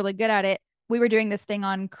 someone who's really good at it, we were doing this thing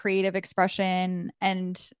on creative expression.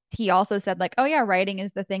 And he also said like, oh yeah, writing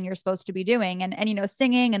is the thing you're supposed to be doing. And, you know,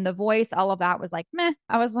 singing and the voice, all of that was like, meh.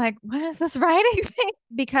 I was like, what is this writing thing?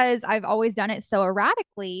 Because I've always done it so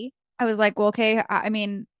erratically. I was like, well, okay. I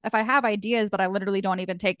mean, if I have ideas, but I literally don't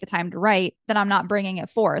even take the time to write, then I'm not bringing it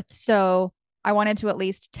forth. So I wanted to at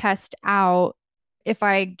least test out if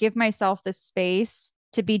I give myself the space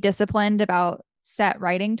to be disciplined about set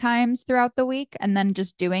writing times throughout the week and then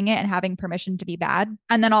just doing it and having permission to be bad.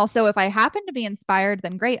 And then also, if I happen to be inspired,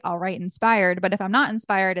 then great, I'll write inspired. But if I'm not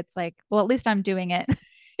inspired, it's like, well, at least I'm doing it.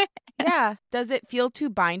 Yeah. Does it feel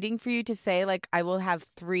too binding for you to say, like, I will have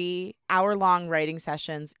 3-hour-long writing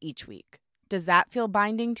sessions each week? Does that feel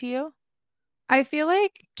binding to you? I feel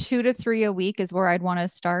like 2 to 3 a week is where I'd want to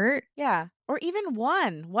start. Yeah. Or even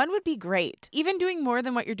one. One would be great. Even doing more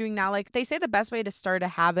than what you're doing now. Like they say the best way to start a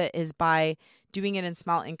habit is by doing it in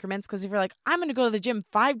small increments. Because if you're like, I'm going to go to the gym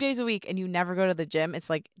 5 days a week and you never go to the gym, it's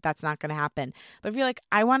like, that's not going to happen. But if you're like,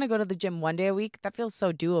 I want to go to the gym 1 day a week, that feels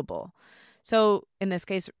so doable. So in this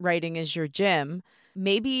case, writing is your gym.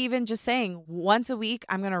 Maybe even just saying once a week,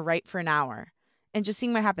 I'm going to write for an hour. And just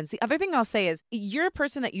seeing what happens. The other thing I'll say is you're a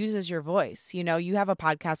person that uses your voice. You know, you have a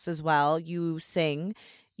podcast as well. You sing.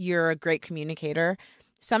 You're a great communicator.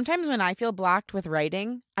 Sometimes when I feel blocked with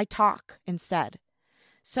writing, I talk instead.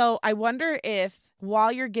 So I wonder if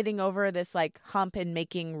while you're getting over this like hump and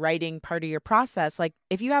making writing part of your process, like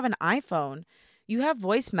if you have an iPhone, you have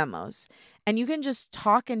voice memos and you can just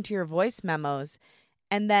talk into your voice memos.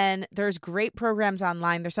 And then there's great programs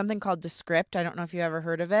online. There's something called Descript. I don't know if you've ever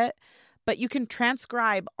heard of it. But you can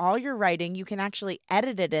transcribe all your writing. You can actually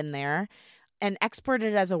edit it in there and export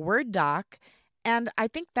it as a Word doc. And I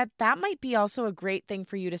think that that might be also a great thing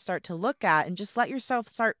for you to start to look at and just let yourself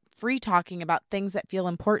start free talking about things that feel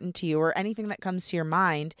important to you or anything that comes to your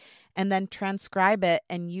mind and then transcribe it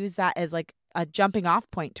and use that as like a jumping off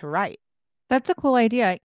point to write. That's a cool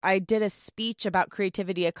idea. I did a speech about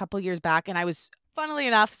creativity a couple years back and I was, funnily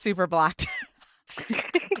enough, super blocked.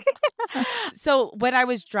 So when I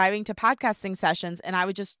was driving to podcasting sessions and I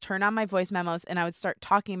would just turn on my voice memos and I would start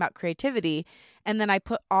talking about creativity. And then I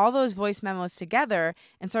put all those voice memos together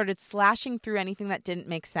and started slashing through anything that didn't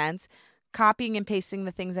make sense, copying and pasting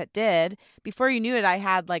the things that did. Before you knew it, I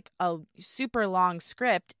had like a super long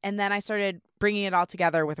script. And then I started bringing it all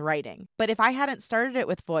together with writing. But if I hadn't started it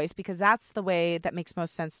with voice, because that's the way that makes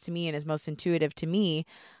most sense to me and is most intuitive to me,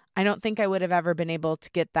 I don't think I would have ever been able to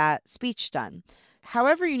get that speech done.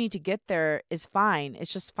 However you need to get there is fine.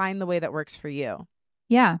 It's just find the way that works for you.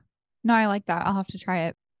 Yeah. No, I like that. I'll have to try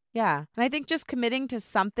it. Yeah. And I think just committing to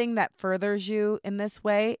something that furthers you in this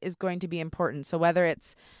way is going to be important. So whether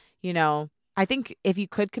it's, I think if you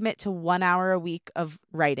could commit to 1 hour a week of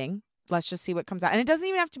writing, let's just see what comes out. And it doesn't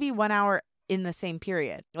even have to be 1 hour in the same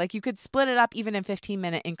period. Like you could split it up even in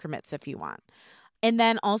 15-minute increments if you want. And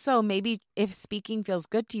then also maybe if speaking feels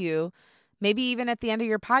good to you, maybe even at the end of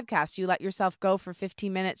your podcast, you let yourself go for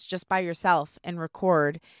 15 minutes just by yourself and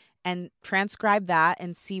record and transcribe that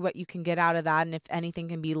and see what you can get out of that. And if anything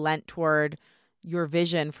can be lent toward your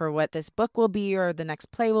vision for what this book will be or the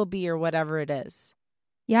next play will be or whatever it is.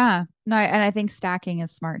 Yeah. No, and I think stacking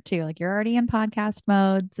is smart too. Like you're already in podcast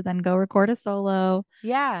mode, so then go record a solo.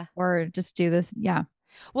 Yeah. Or just do this. Yeah.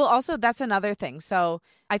 Well, also that's another thing. So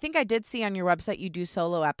I think I did see on your website you do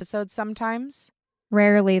solo episodes sometimes.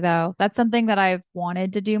 Rarely, though. That's something that I've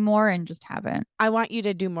wanted to do more and just haven't. I want you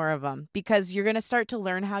to do more of them because you're going to start to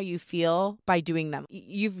learn how you feel by doing them.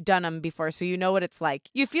 You've done them before, so you know what it's like.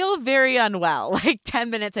 You feel very unwell, like 10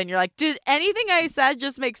 minutes and you're like, did anything I said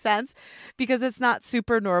just make sense? Because it's not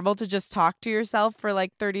super normal to just talk to yourself for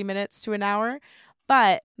like 30 minutes to an hour.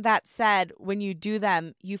 But that said, when you do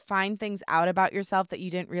them, you find things out about yourself that you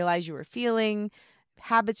didn't realize you were feeling,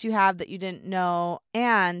 habits you have that you didn't know.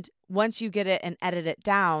 And once you get it and edit it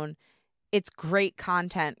down, it's great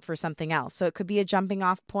content for something else. So it could be a jumping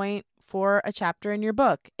off point for a chapter in your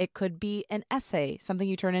book. It could be an essay, something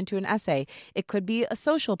you turn into an essay. It could be a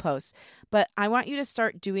social post. But I want you to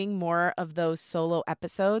start doing more of those solo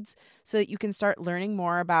episodes so that you can start learning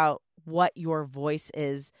more about what your voice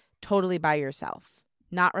is totally by yourself,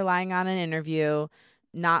 not relying on an interview,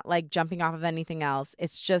 not like jumping off of anything else.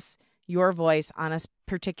 It's just your voice on a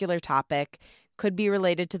particular topic. Could be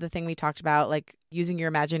related to the thing we talked about, like using your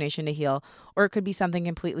imagination to heal, or it could be something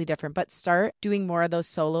completely different. But start doing more of those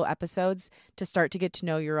solo episodes to start to get to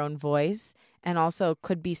know your own voice. And also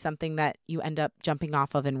could be something that you end up jumping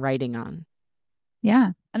off of and writing on.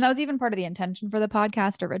 Yeah. And that was even part of the intention for the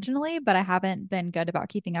podcast originally, but I haven't been good about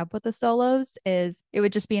keeping up with the solos. Is it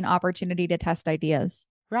would just be an opportunity to test ideas.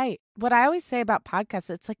 Right. What I always say about podcasts,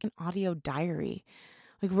 it's like an audio diary.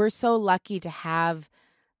 Like we're so lucky to have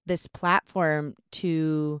this platform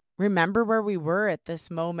to remember where we were at this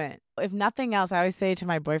moment. If nothing else, I always say to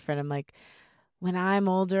my boyfriend, I'm like, when I'm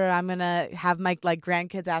older, I'm going to have my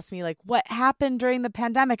grandkids ask me what happened during the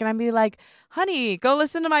pandemic? And I'm be like, honey, go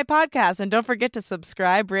listen to my podcast and don't forget to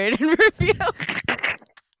subscribe, rate, and review.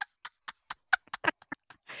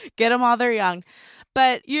 Get them while they're young.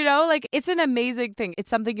 But, it's an amazing thing. It's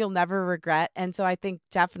something you'll never regret. And so I think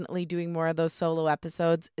definitely doing more of those solo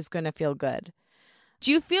episodes is going to feel good. Do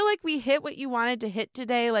you feel like we hit what you wanted to hit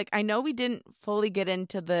today? I know we didn't fully get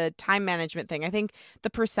into the time management thing. I think the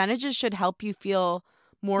percentages should help you feel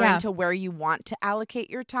more into where you want to allocate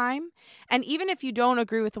your time. And even if you don't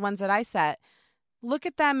agree with the ones that I set, look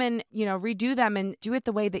at them and, redo them and do it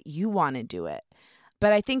the way that you want to do it.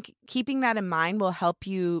 But I think keeping that in mind will help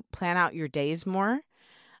you plan out your days more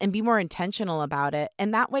and be more intentional about it.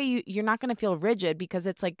 And that way you're not going to feel rigid because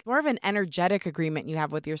it's more of an energetic agreement you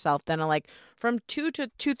have with yourself than from 2 to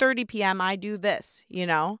 2:30 p.m. I do this,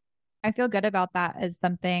 I feel good about that as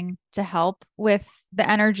something to help with the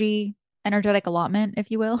energetic allotment, if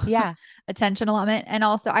you will. Yeah. Attention allotment. And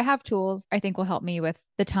also I have tools I think will help me with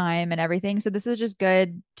the time and everything. So this is just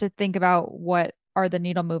good to think about what are the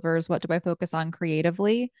needle movers? What do I focus on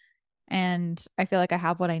creatively? And I feel like I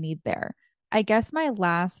have what I need there. I guess my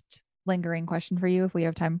last lingering question for you, if we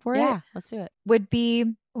have time for it. Yeah, let's do it. Would be,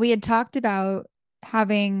 we had talked about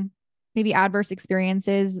having maybe adverse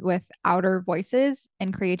experiences with outer voices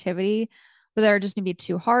and creativity, but that are just maybe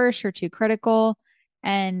too harsh or too critical.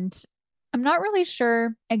 And I'm not really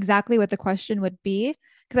sure exactly what the question would be,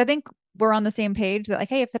 because I think we're on the same page that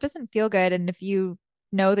hey, if it doesn't feel good and if you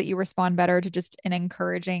know that you respond better to just an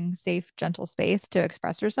encouraging, safe, gentle space to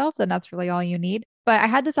express yourself, then that's really all you need. But I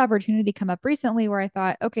had this opportunity come up recently where I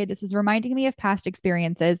thought, okay, this is reminding me of past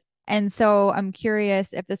experiences. And so I'm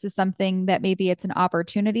curious if this is something that maybe it's an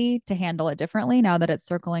opportunity to handle it differently now that it's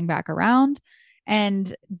circling back around.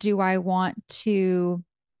 And do I want to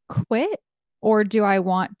quit or do I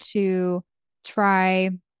want to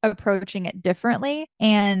try approaching it differently.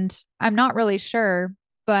 And I'm not really sure,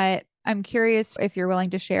 but I'm curious if you're willing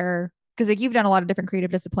to share, because like you've done a lot of different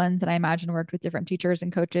creative disciplines and I imagine worked with different teachers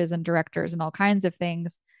and coaches and directors and all kinds of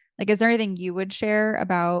things. Like, is there anything you would share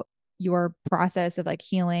about your process of like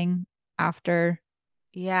healing after?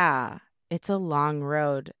 Yeah, it's a long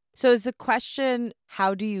road. So is the question,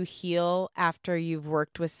 how do you heal after you've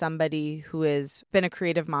worked with somebody who has been a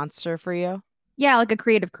creative monster for you? Yeah, like a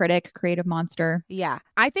creative critic, creative monster. Yeah.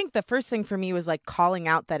 I think the first thing for me was like calling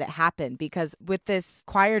out that it happened, because with this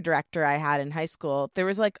choir director I had in high school, there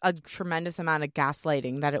was like a tremendous amount of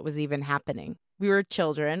gaslighting that it was even happening. We were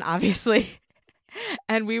children, obviously.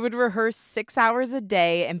 And we would rehearse 6 hours a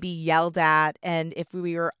day and be yelled at. And if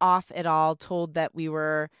we were off at all, told that we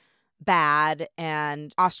were bad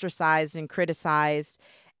and ostracized and criticized.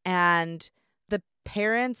 And the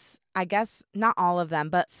parents, I guess not all of them,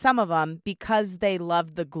 but some of them, because they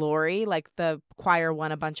loved the glory, like the choir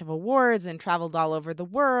won a bunch of awards and traveled all over the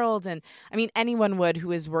world. And I mean, anyone would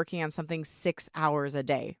who is working on something 6 hours a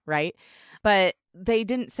day, right? But they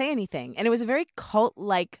didn't say anything. And it was a very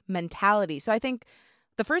cult-like mentality. So I think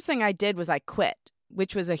the first thing I did was I quit,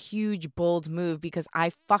 which was a huge, bold move because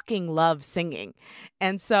I fucking love singing.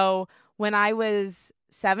 And so when I was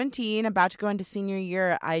 17, about to go into senior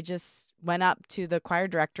year, I just went up to the choir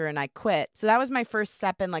director and I quit. So that was my first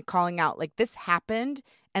step in like calling out, like, this happened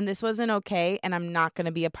and this wasn't okay. And I'm not going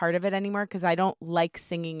to be a part of it anymore because I don't like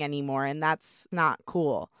singing anymore. And that's not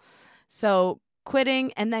cool. So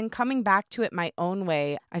quitting and then coming back to it my own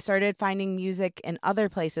way. I started finding music in other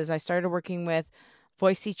places. I started working with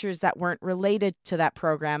voice teachers that weren't related to that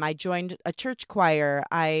program. I joined a church choir.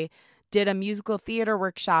 I did a musical theater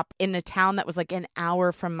workshop in a town that was like an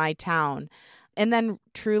hour from my town. And then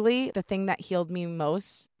truly the thing that healed me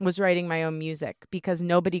most was writing my own music, because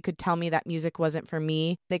nobody could tell me that music wasn't for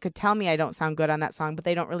me. They could tell me I don't sound good on that song, but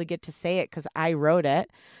they don't really get to say it because I wrote it.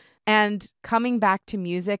 And coming back to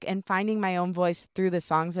music and finding my own voice through the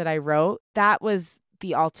songs that I wrote, that was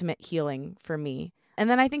the ultimate healing for me. And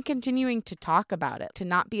then I think continuing to talk about it, to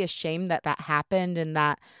not be ashamed that that happened and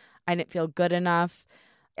that I didn't feel good enough.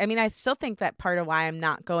 I mean, I still think that part of why I'm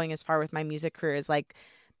not going as far with my music career is like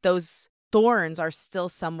those thorns are still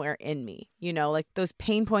somewhere in me, you know, like those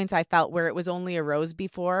pain points I felt where it was only a rose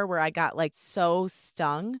before, where I got like so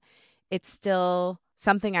stung. It's still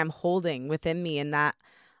something I'm holding within me, and that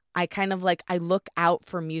I kind of like, I look out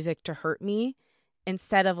for music to hurt me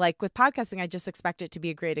instead of like with podcasting, I just expect it to be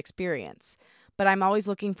a great experience. But I'm always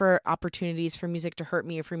looking for opportunities for music to hurt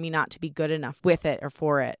me or for me not to be good enough with it or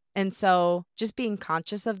for it. And so just being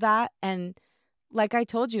conscious of that. And like I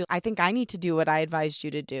told you, I think I need to do what I advised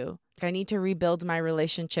you to do. I need to rebuild my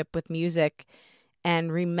relationship with music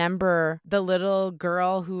and remember the little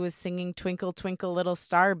girl who was singing Twinkle, Twinkle, Little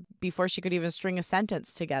Star before she could even string a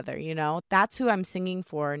sentence together. You know, that's who I'm singing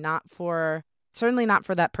for, certainly not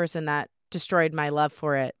for that person that destroyed my love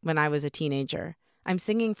for it when I was a teenager. I'm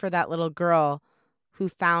singing for that little girl who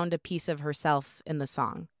found a piece of herself in the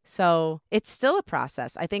song. So it's still a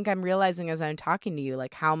process. I think I'm realizing as I'm talking to you,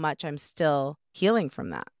 like how much I'm still healing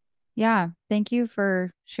from that. Yeah. Thank you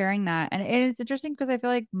for sharing that. And it's interesting because I feel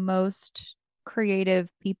like most creative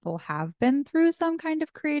people have been through some kind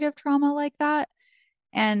of creative trauma like that.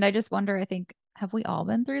 And I just wonder, I think, have we all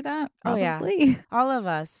been through that? Probably. Oh, yeah. All of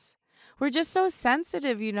us. We're just so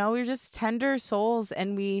sensitive, you know, we're just tender souls,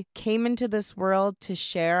 and we came into this world to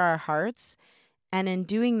share our hearts. And in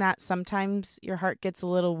doing that, sometimes your heart gets a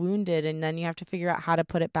little wounded and then you have to figure out how to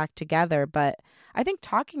put it back together. But I think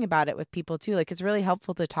talking about it with people too, like it's really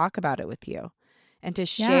helpful to talk about it with you and to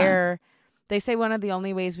share. Yeah. They say one of the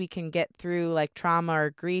only ways we can get through like trauma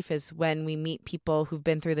or grief is when we meet people who've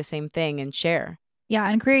been through the same thing and share. Yeah.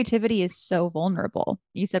 And creativity is so vulnerable.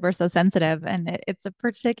 You said we're so sensitive, and it's a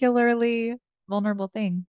particularly vulnerable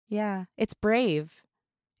thing. Yeah. It's brave.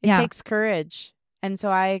 It takes courage. And so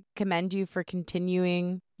I commend you for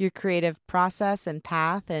continuing your creative process and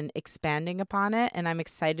path and expanding upon it. And I'm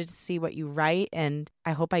excited to see what you write. And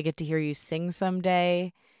I hope I get to hear you sing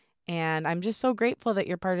someday. And I'm just so grateful that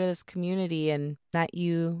you're part of this community and that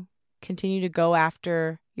you continue to go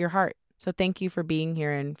after your heart. So thank you for being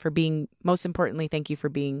here, and for being, most importantly, thank you for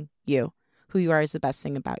being you. Who you are is the best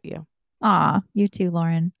thing about you. Aw, you too,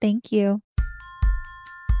 Lauren. Thank you.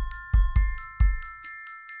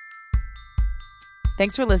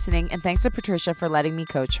 Thanks for listening, and thanks to Patricia for letting me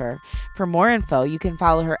coach her. For more info, you can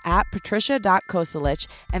follow her at patricia.kosulich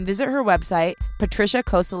and visit her website,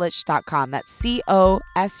 patriciakosulich.com. That's COSULICH.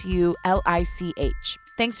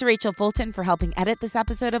 Thanks to Rachel Fulton for helping edit this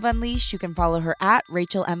episode of Unleashed. You can follow her at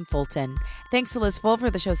Rachel M. Fulton. Thanks to Liz Full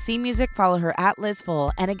for the show's theme music. Follow her at Liz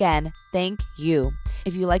Full. And again, thank you.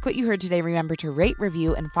 If you like what you heard today, remember to rate,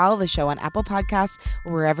 review, and follow the show on Apple Podcasts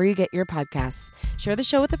or wherever you get your podcasts. Share the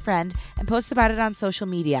show with a friend and post about it on social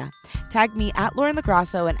media. Tag me at Lauren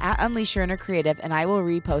LaGrasso and at Unleash Your Inner Creative, and I will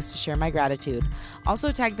repost to share my gratitude.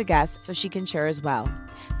 Also tag the guest so she can share as well.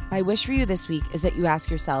 My wish for you this week is that you ask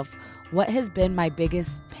yourself, what has been my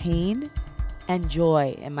biggest pain and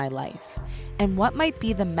joy in my life? And what might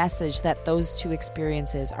be the message that those two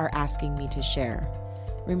experiences are asking me to share?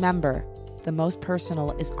 Remember, the most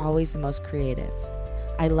personal is always the most creative.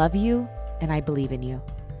 I love you and I believe in you.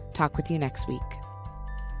 Talk with you next week.